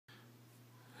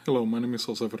Hello, my name is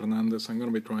Jose Fernandez. I'm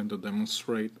going to be trying to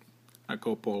demonstrate a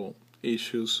couple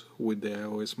issues with the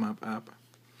iOS map app.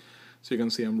 So you can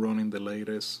see I'm running the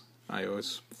latest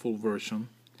iOS full version.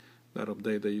 That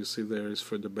update that you see there is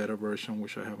for the beta version,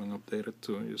 which I haven't updated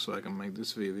to, just so I can make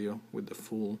this video with the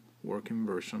full working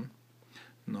version.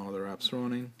 No other apps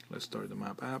running. Let's start the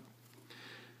map app.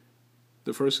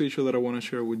 The first issue that I want to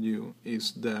share with you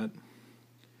is that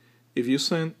if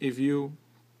you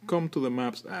come to the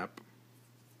Maps app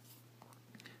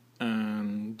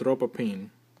and drop a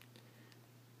pin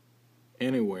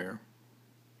anywhere,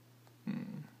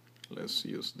 let's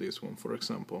use this one for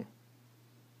example.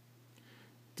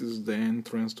 This is the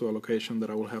entrance to a location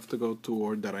that I will have to go to,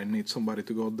 or that I need somebody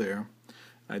to go there.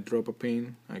 I drop a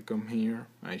pin, I come here,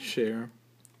 I share.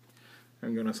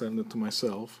 I'm gonna send it to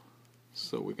myself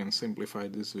so we can simplify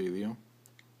this video.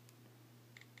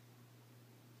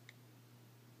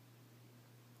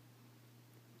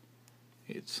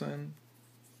 Hit send.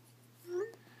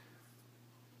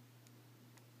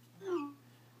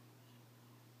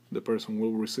 The person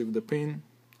will receive the pin.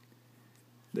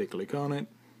 They click on it.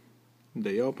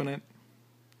 They open it.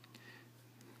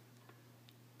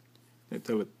 They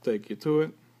tell it to take you to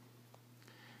it.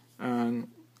 And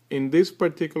in this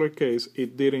particular case,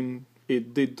 it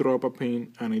did drop a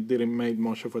pin, and it didn't make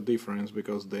much of a difference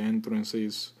because the entrance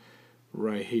is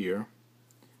right here,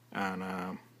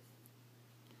 and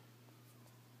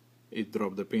it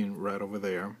dropped the pin right over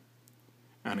there.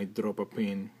 And it dropped a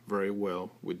pin very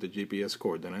well with the GPS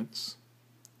coordinates.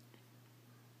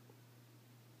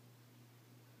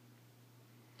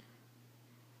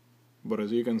 But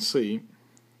as you can see,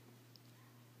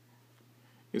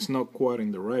 it's not quite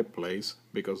in the right place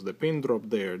because the pin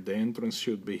dropped there, the entrance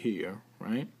should be here,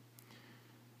 right?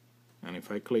 And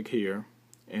if I click here,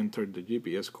 enter the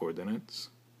GPS coordinates,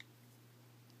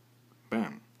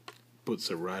 bam,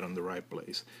 puts it right on the right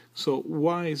place. So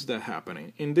why is that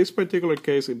happening? In this particular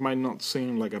case, it might not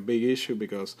seem like a big issue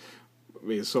because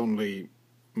it's only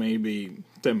maybe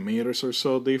 10 meters or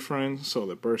so different, so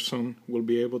the person will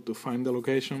be able to find the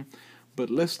location.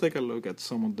 But let's take a look at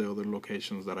some of the other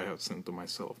locations that I have sent to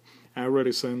myself. I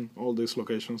already sent all these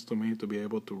locations to me to be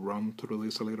able to run through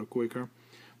this a little quicker.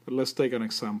 But let's take an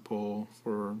example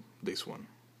for this one.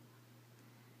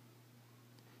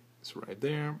 It's right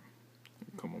there.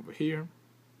 Come over here.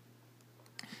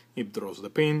 It draws the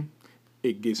pin.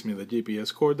 It gives me the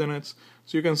GPS coordinates.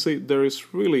 So you can see there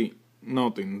is really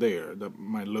nothing there. That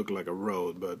might look like a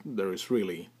road, but there is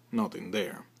really nothing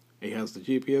there. It has the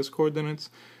GPS coordinates.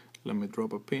 Let me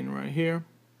drop a pin right here.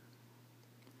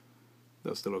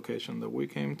 That's the location that we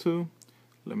came to.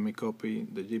 Let me copy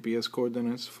the GPS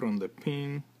coordinates from the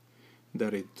pin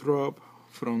that it dropped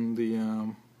from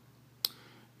the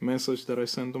message that I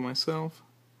sent to myself.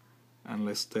 And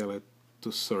let's tell it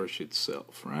to search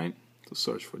itself, right? To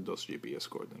search for those GPS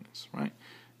coordinates, right?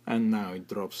 And now it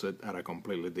drops it at a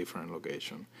completely different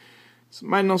location. It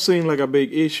might not seem like a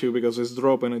big issue because it's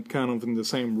dropping it kind of in the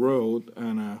same road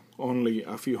and only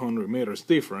a few hundred meters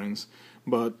difference,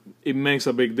 but it makes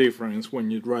a big difference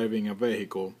when you're driving a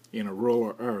vehicle in a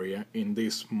rural area in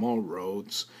these small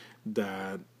roads,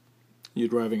 that you're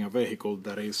driving a vehicle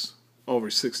that is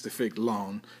over 60 feet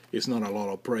long. It's not a lot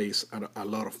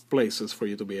of places for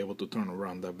you to be able to turn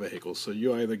around that vehicle. So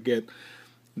you either get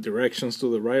directions to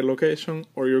the right location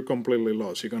or you're completely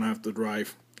lost. You're going to have to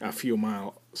drive a few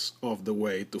miles of the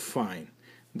way to find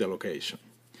the location.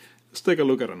 Let's take a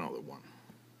look at another one.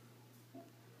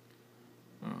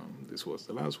 This was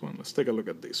the last one. Let's take a look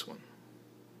at this one.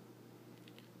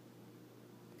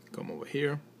 Come over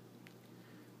here.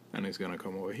 And it's going to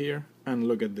come over here. And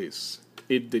look at this.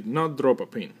 It did not drop a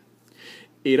pin.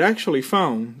 It actually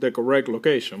found the correct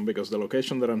location because the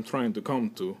location that I'm trying to come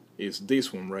to is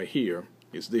this one right here.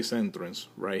 Is this entrance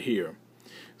right here.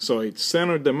 So it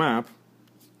centered the map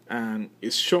and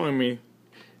it's showing me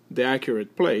the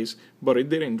accurate place, but it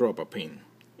didn't drop a pin.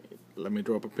 Let me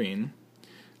drop a pin.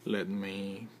 Let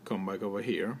me come back over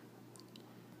here.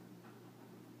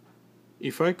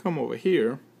 If I come over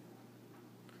here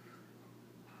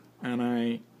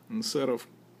and instead of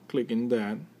clicking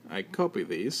that, I copy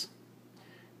this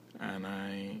and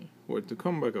I were to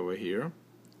come back over here,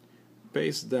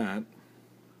 paste that,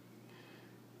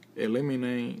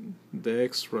 eliminate the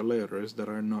extra letters that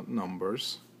are not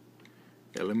numbers,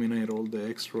 eliminate all the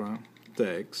extra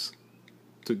text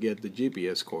to get the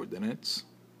GPS coordinates,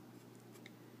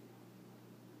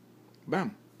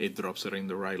 bam, it drops it in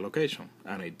the right location,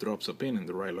 and it drops a pin in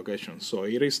the right location. So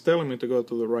it is telling me to go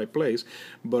to the right place,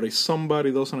 but if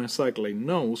somebody doesn't exactly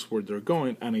knows where they're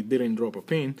going and it didn't drop a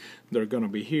pin, they're gonna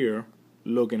be here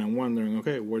looking and wondering,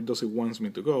 okay, where does it want me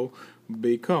to go?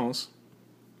 Because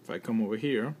I come over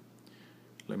here,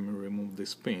 let me remove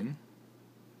this pin.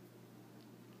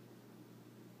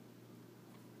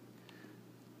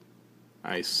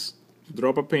 I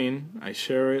drop a pin, I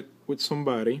share it with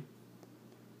somebody.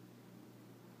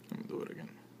 Let me do it again.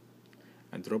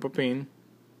 I drop a pin,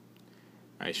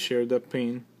 I share that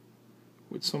pin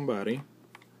with somebody.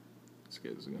 This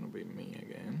is gonna be me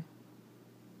again.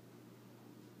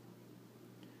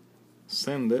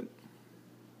 Send it.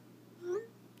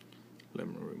 Let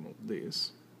me remove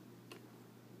this.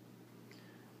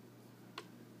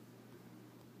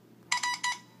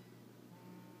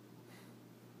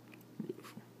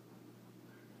 Beautiful.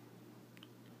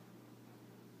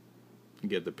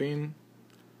 Get the pin,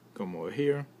 come over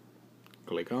here,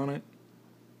 click on it,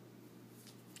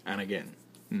 and again,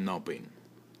 no pin.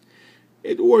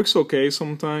 It works okay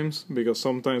sometimes, because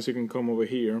sometimes you can come over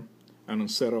here and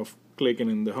instead of clicking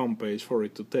in the home page for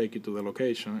it to take you to the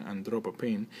location and drop a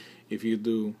pin, if you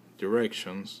do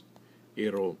directions,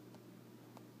 it'll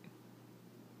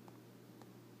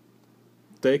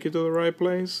take you to the right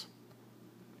place.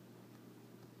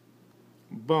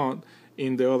 But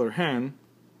in the other hand,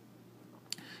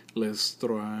 let's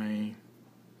try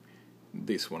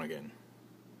this one again.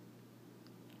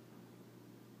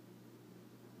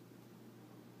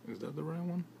 Is that the right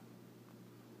one?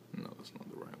 No, that's not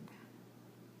the right one.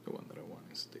 The one that I want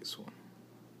is this one.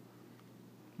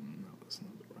 No, that's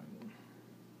not the right one.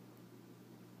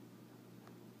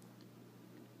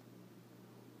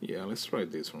 Yeah, let's try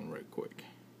this one right quick.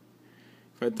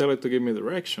 If I tell it to give me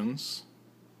directions,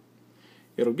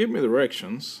 it'll give me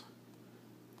directions,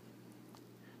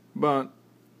 but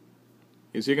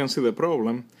as you can see, the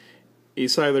problem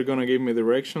is either gonna give me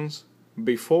directions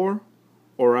before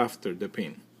or after the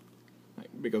pin,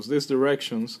 because these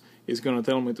directions is gonna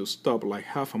tell me to stop like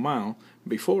half a mile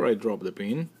before I drop the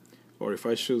pin, or if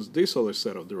I choose this other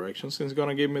set of directions, it's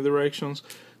gonna give me directions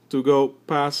to go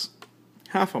past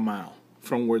half a mile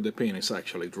from where the pin is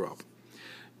actually dropped.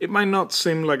 It might not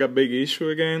seem like a big issue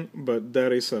again, but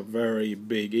that is a very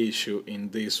big issue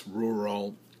in these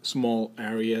rural small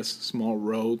areas, small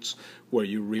roads, where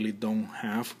you really don't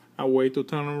have a way to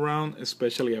turn around,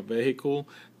 especially a vehicle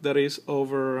that is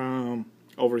over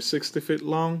 60 feet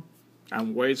long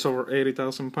and weighs over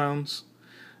 80,000 pounds.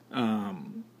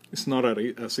 It's not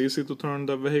as easy to turn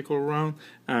the vehicle around,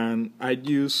 and I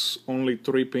use only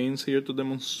 3 pins here to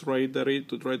demonstrate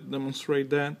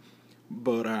that,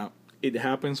 but it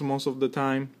happens most of the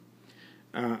time.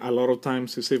 A lot of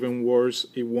times it's even worse,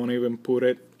 it won't even put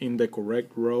it in the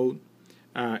correct road.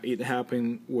 It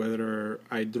happened whether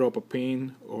I drop a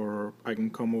pin or I can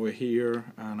come over here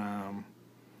and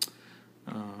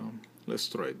let's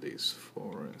try this,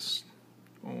 forest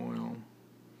oil.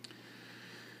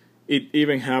 It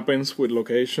even happens with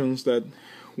locations that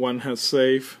one has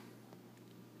saved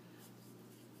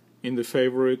in the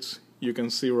favorites. You can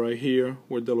see right here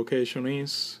where the location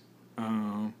is.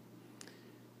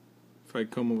 If I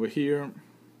come over here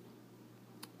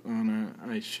and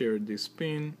I share this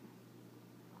pin,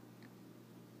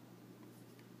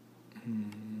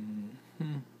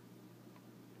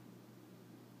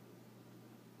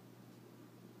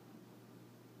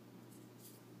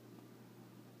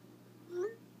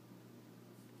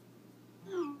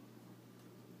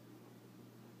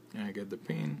 I get the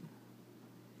pin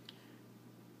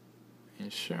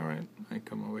and share it. I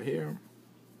come over here,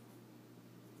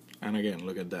 and again,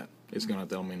 look at that. It's gonna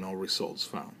tell me no results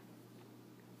found.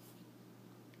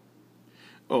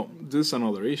 Oh, this is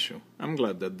another issue. I'm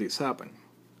glad that this happened.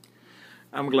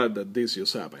 I'm glad that this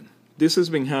just happened. This has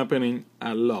been happening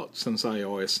a lot since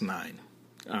iOS 9.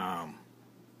 Let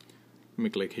me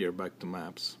click here, back to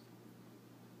maps.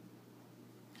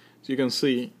 So you can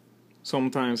see,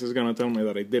 sometimes it's gonna tell me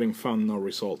that it didn't find no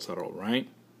results at all, right?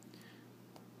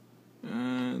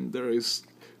 And there is,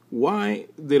 why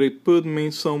did it put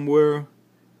me somewhere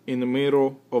in the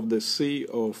middle of the sea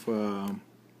of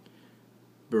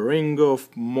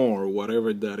Beringov More,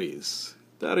 whatever that is?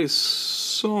 That is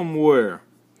somewhere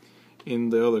in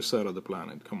the other side of the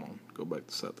planet. Come on, go back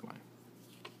to satellite.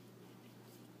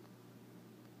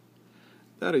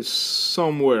 That is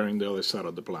somewhere in the other side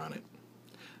of the planet.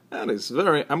 That is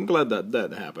very, I'm glad that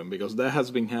that happened, because that has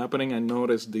been happening. I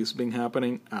noticed this been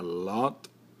happening a lot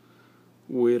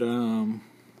with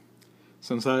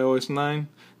since iOS 9.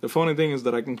 The funny thing is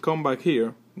that I can come back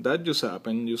here. That just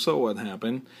happened. You saw what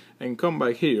happened. And come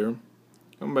back here,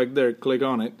 come back there, click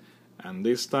on it, and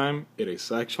this time it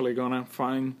is actually gonna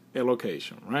find a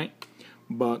location, right?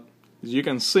 But as you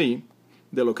can see,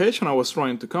 the location I was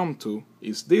trying to come to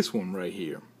is this one right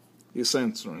here, this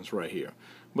entrance right here.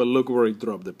 But look where it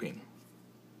dropped the pin.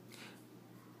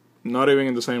 Not even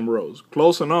in the same rows.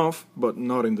 Close enough, but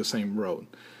not in the same row.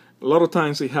 A lot of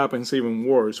times it happens even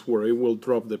worse, where it will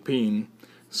drop the pin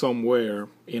somewhere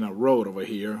in a row over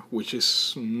here, which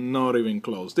is not even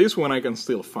close. This one I can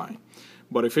still find.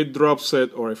 But if it drops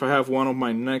it, or if I have one of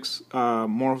my next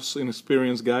most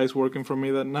inexperienced guys working for me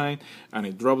that night, and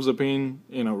it drops the pin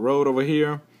in a road over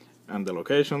here, and the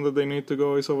location that they need to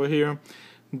go is over here,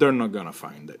 they're not gonna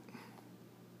find it.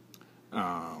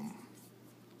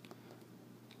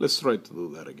 Let's try to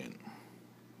do that again.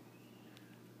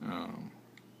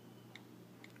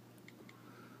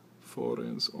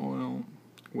 Forens oil,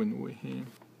 Winwihe,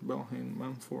 Belhin,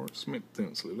 Manford, Smith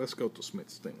Tinsley. Let's go to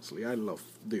Smith Tinsley. I love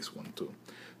this one too.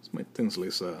 Smith Tinsley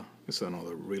is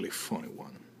another really funny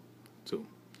one too.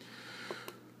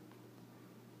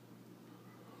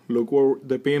 Look where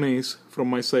the pin is from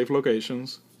my safe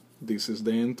locations. This is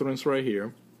the entrance right here.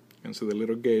 You can see the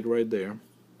little gate right there. I'm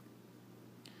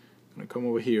gonna come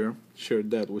over here, share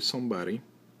that with somebody.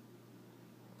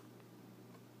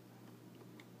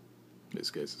 In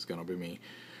this case, it's gonna be me.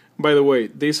 By the way,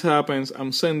 this happens,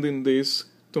 I'm sending this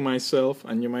to myself,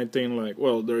 and you might think like,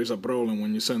 well, there is a problem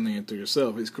when you're sending it to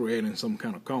yourself, it's creating some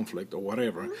kind of conflict or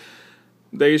whatever.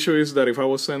 The issue is that if I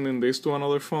was sending this to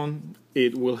another phone,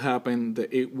 it would happen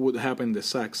the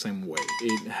exact same way.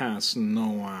 It has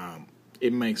no,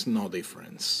 it makes no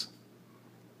difference.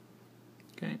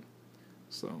 Okay,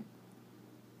 so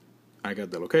I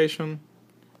got the location.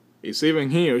 It's even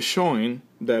here showing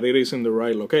that it is in the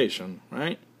right location,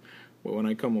 right? But when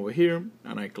I come over here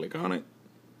and I click on it,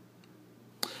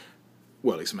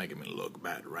 well, it's making me look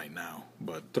bad right now,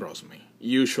 but trust me,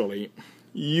 usually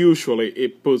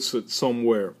it puts it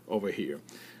somewhere over here.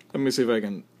 Let me see if I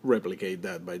can replicate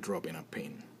that by dropping a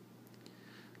pin.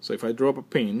 So if I drop a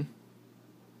pin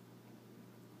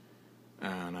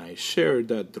and I share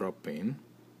that drop pin,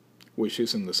 which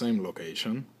is in the same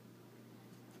location,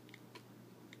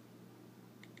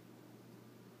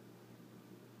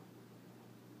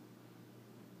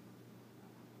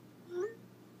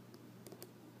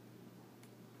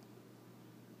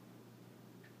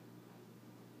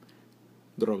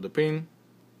 drop the pin,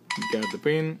 get the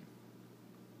pin,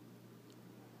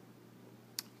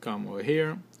 come over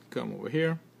here,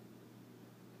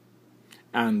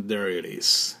 and there it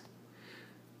is.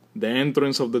 The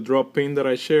entrance of the drop pin that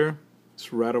I share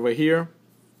is right over here.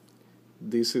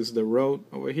 This is the road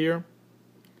over here.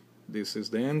 This is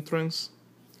the entrance.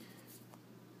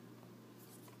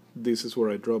 This is where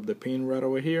I drop the pin right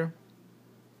over here.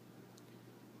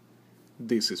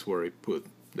 This is where I put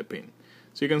the pin.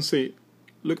 So you can see,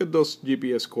 look at those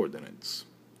GPS coordinates.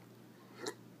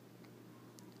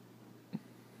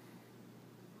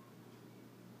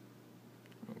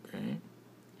 Okay.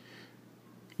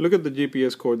 Look at the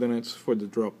GPS coordinates for the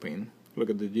drop pin. Look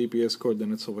at the GPS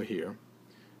coordinates over here.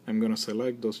 I'm going to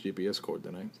select those GPS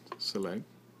coordinates. Select,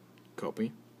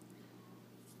 copy,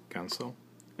 cancel.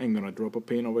 I'm going to drop a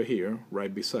pin over here,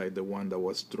 right beside the one that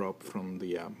was dropped from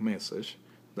the message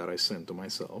that I sent to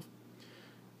myself.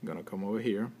 I'm going to come over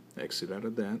here, exit out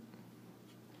of that,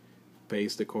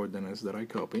 paste the coordinates that I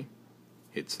copy,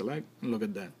 hit select, and look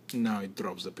at that. Now it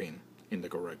drops the pin in the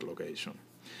correct location.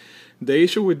 The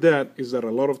issue with that is that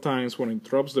a lot of times when it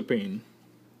drops the pin,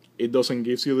 it doesn't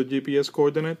give you the GPS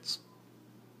coordinates.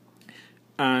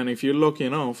 And if you're lucky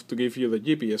enough to give you the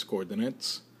GPS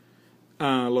coordinates,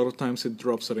 a lot of times it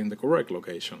drops it in the correct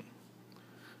location.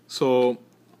 So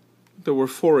there were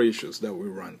 4 issues that we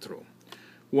ran through.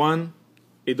 One,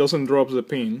 it doesn't drop the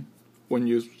pin when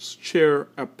you share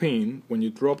a pin, when you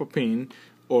drop a pin,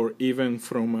 or even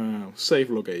from a safe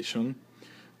location.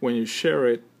 When you share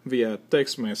it via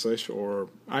text message or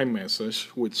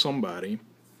iMessage with somebody,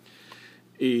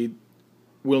 it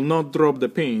will not drop the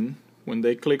pin when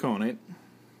they click on it.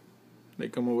 They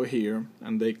come over here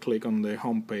and they click on the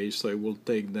home page, so it will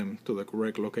take them to the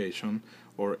correct location,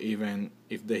 or even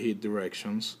if they hit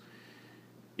directions,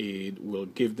 it will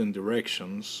give them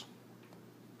directions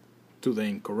to the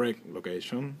incorrect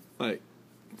location. Like,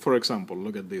 for example,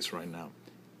 look at this right now.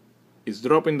 It's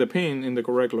dropping the pin in the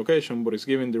correct location, but it's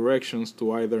giving directions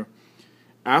to either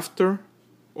after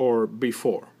or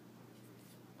before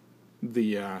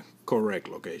the correct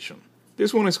location.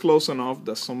 This one is close enough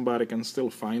that somebody can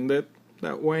still find it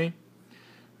that way,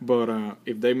 but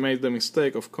if they made the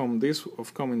mistake of coming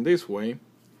this way,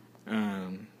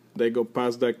 and they go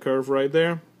past that curve right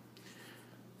there,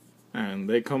 and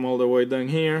they come all the way down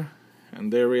here,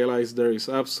 and they realize there is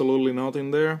absolutely nothing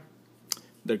there,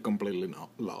 they're completely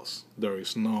lost. There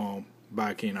is no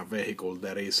backing a vehicle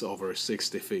that is over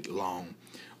 60 feet long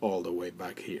all the way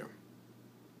back here.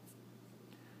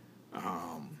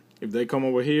 If they come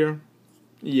over here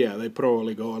Yeah, they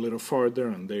probably go a little further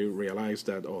and they realize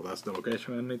that, oh, that's the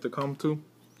location I need to come to.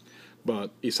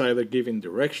 But it's either giving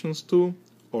directions to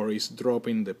or it's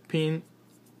dropping the pin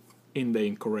in the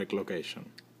incorrect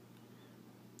location.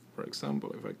 For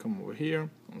example, if I come over here,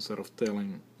 instead of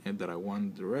telling it that I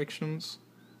want directions,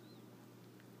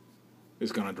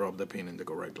 it's gonna drop the pin in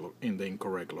the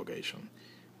incorrect location.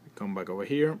 I come back over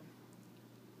here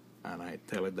and I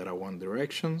tell it that I want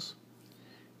directions.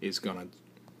 It's gonna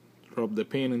drop the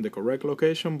pin in the correct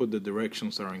location, but the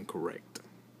directions are incorrect.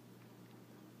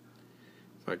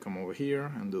 So I come over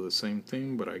here and do the same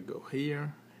thing, but I go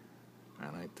here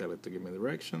and I tell it to give me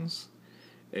directions.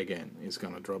 Again, it's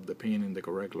gonna drop the pin in the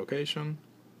correct location,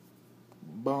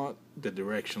 but the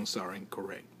directions are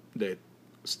incorrect. The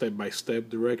step-by-step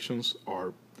directions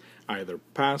are either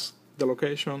past the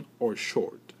location or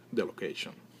short the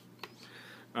location.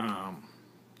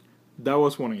 That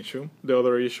was one issue. The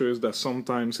other issue is that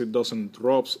sometimes it doesn't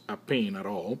drop a pin at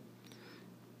all.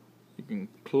 You can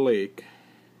click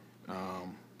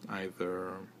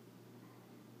either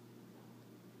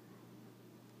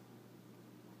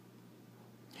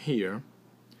here,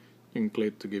 you can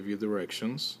click to give you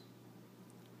directions,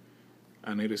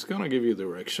 and it is gonna give you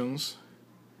directions,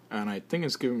 and I think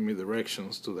it's giving me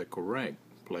directions to the correct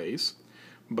place.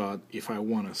 But if I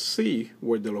want to see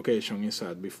where the location is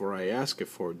at before I ask it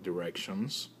for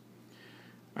directions,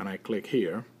 and I click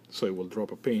here, so it will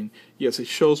drop a pin. Yes, it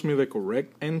shows me the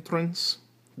correct entrance.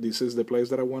 This is the place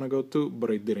that I want to go to, but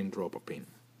it didn't drop a pin.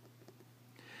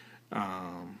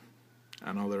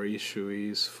 Another issue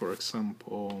is, for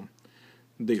example,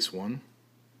 this one,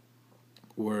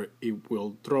 where it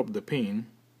will drop the pin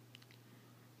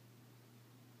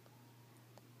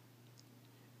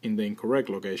in the incorrect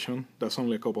location. That's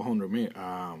only a couple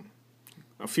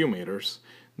a few meters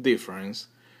difference,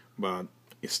 but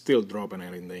it's still dropping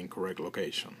it in the incorrect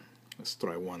location. Let's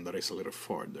try one that is a little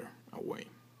farther away.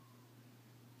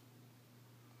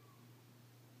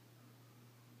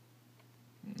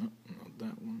 No, not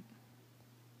that one.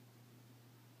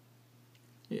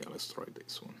 Yeah, let's try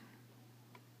this one.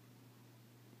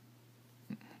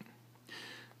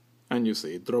 And you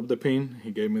see, it dropped the pin,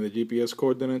 he gave me the GPS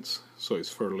coordinates, so it's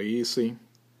fairly easy.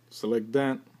 Select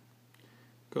that,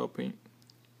 copy,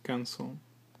 cancel.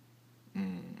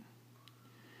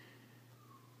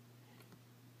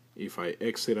 If I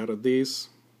exit out of this,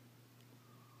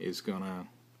 it's gonna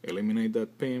eliminate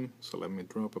that pin, so let me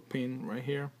drop a pin right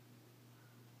here.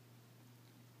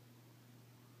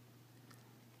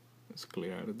 Let's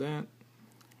clear out of that.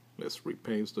 Let's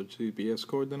repaste the GPS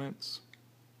coordinates.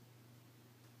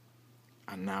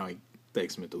 And now it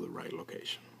takes me to the right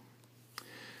location.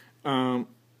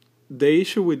 The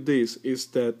issue with this is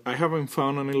that I haven't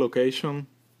found any location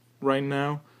right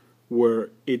now where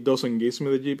it doesn't give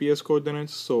me the GPS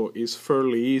coordinates, so it's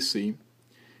fairly easy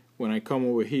when I come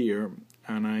over here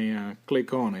and I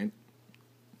click on it,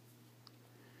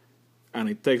 and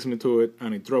it takes me to it,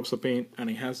 and it drops a pin, and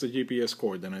it has the GPS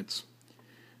coordinates.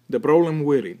 The problem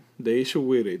with it, the issue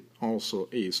with it also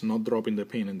is not dropping the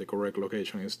pin in the correct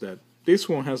location, is that this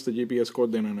one has the GPS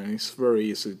coordinate and it's very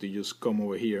easy to just come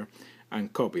over here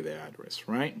and copy the address,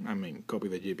 right? I mean, copy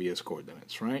the GPS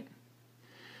coordinates, right?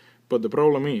 But the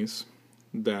problem is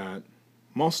that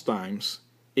most times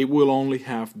it will only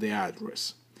have the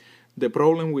address. The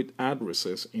problem with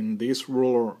addresses in these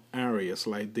rural areas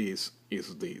like this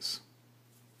is this.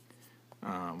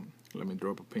 Let me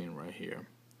drop a pin right here.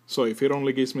 So if it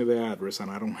only gives me the address and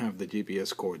I don't have the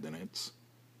GPS coordinates,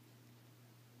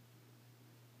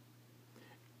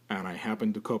 and I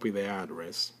happen to copy the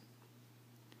address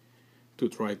to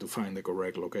try to find the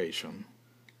correct location,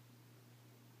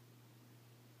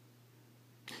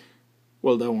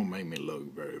 well, that one made me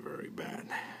look very, very bad.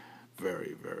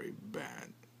 Very, very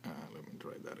bad. Let me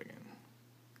try that again.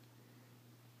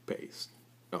 Paste.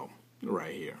 Oh,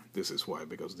 right here. This is why,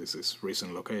 because this is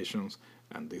recent locations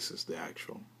and this is the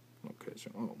actual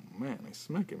location. Oh man, it's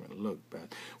making me look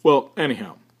bad. Well,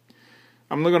 anyhow,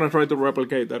 I'm not gonna try to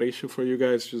replicate that issue for you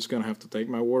guys. Just gonna have to take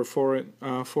my word for it,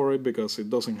 because it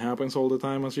doesn't happen all the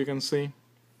time, as you can see.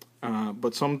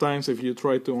 But sometimes, if you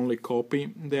try to only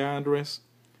copy the address,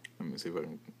 let me see if I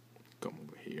can come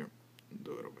over here and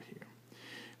do it over here.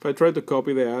 If I try to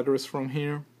copy the address from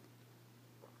here,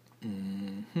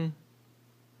 and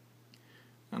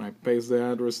I paste the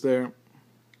address there,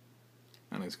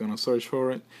 and it's gonna search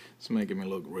for it, it's making me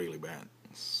look really bad.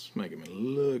 It's making me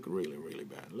look really, really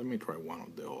bad. Let me try one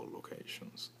of the old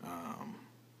locations.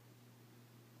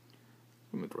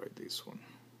 Let me try this one.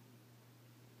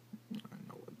 I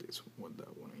know what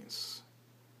that one is.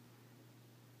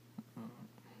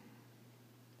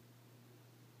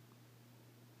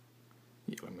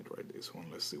 Yeah, this one.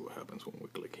 Let's see what happens when we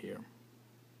click here.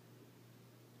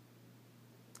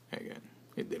 Again,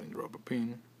 it didn't drop a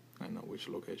pin. I know which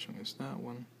location is that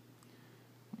one.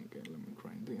 Okay, let me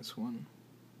try this one.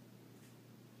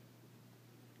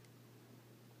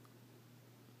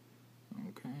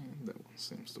 Okay, that one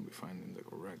seems to be finding the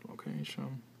correct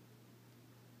location.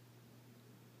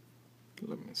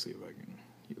 Let me see if I can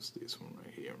use this one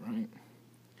right here, right?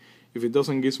 If it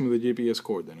doesn't give me the GPS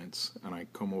coordinates and I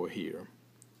come over here,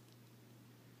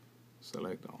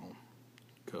 select all,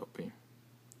 copy,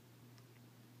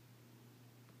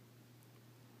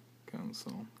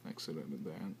 cancel, exited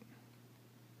that.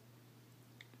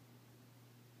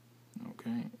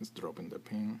 Okay, it's dropping the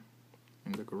pin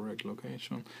in the correct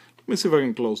location. Let me see if I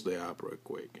can close the app real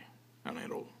quick and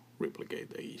it'll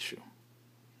replicate the issue.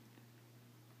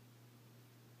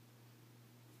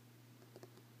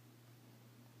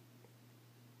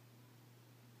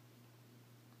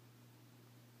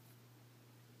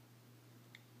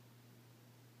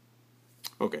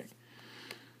 Okay,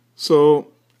 so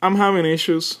I'm having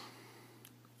issues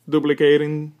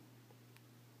duplicating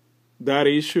that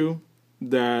issue,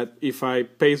 that if I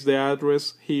paste the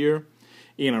address here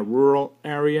in a rural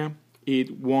area,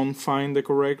 it won't find the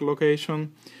correct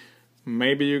location.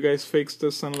 Maybe you guys fixed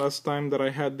this, and last time that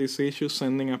I had this issue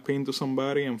sending a pin to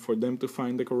somebody and for them to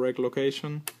find the correct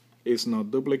location, it's not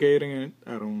duplicating it.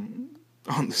 I don't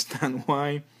understand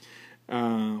why.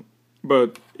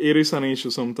 But it is an issue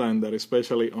sometimes that,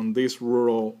 especially on these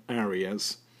rural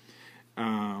areas,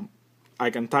 I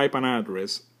can type an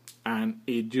address and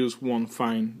it just won't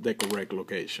find the correct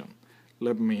location.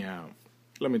 Let me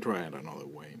try it another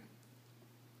way.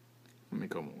 Let me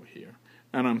come over here.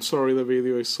 And I'm sorry the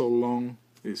video is so long.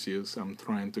 It's just I'm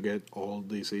trying to get all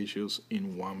these issues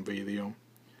in one video.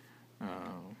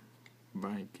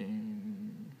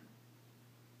 Biking.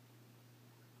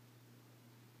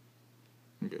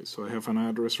 Okay, so I have an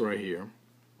address right here.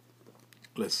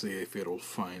 Let's see if it'll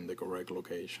find the correct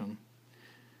location.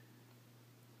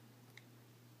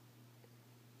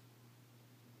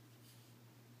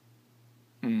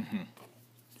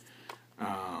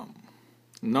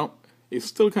 No, it's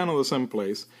still kind of the same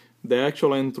place. The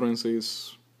actual entrance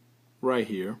is right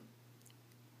here,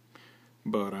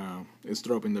 but it's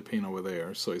dropping the pin over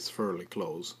there, so it's fairly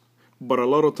close. But a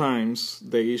lot of times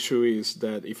the issue is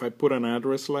that if I put an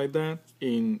address like that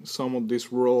in some of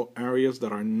these rural areas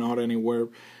that are not anywhere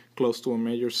close to a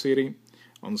major city,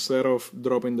 instead of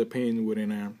dropping the pin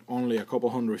within only a couple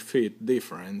 100 feet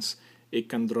difference, it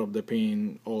can drop the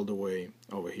pin all the way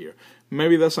over here.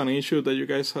 Maybe that's an issue that you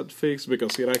guys had fixed,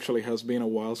 because it actually has been a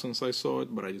while since I saw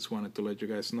it, but I just wanted to let you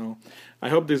guys know. I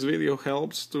hope this video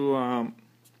helps to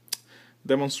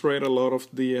demonstrate a lot of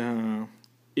the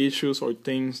issues or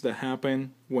things that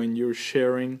happen when you're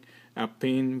sharing a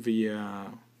pin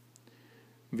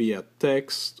via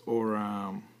text or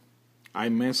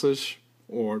iMessage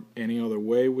or any other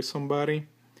way with somebody,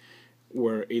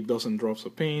 where it doesn't drop a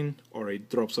pin, or it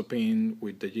drops a pin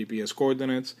with the GPS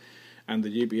coordinates and the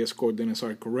GPS coordinates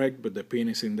are correct but the pin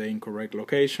is in the incorrect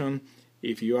location.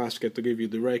 If you ask it to give you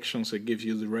directions, it gives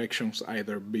you directions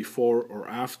either before or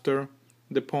after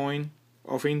the point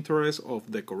of interest of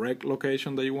the correct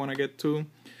location that you want to get to.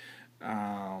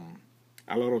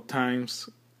 A lot of times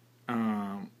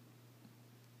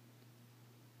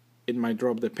it might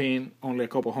drop the pin only a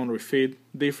couple 100 feet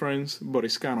difference, but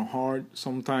it's kind of hard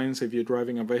sometimes if you're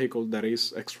driving a vehicle that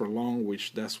is extra long,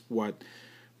 which that's what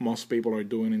most people are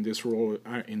doing in these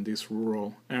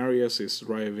rural areas, is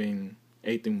driving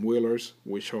 18-wheelers,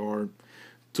 which are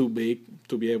too big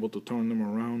to be able to turn them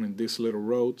around in these little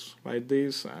roads like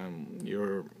this, and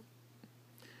you're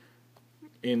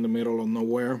in the middle of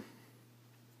nowhere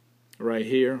right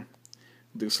here.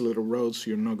 These little roads,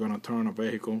 you're not gonna turn a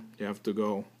vehicle. You have to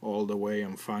go all the way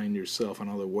and find yourself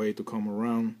another way to come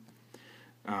around.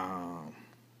 I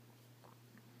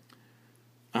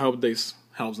hope this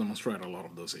helps demonstrate a lot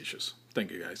of those issues.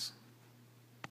 Thank you guys.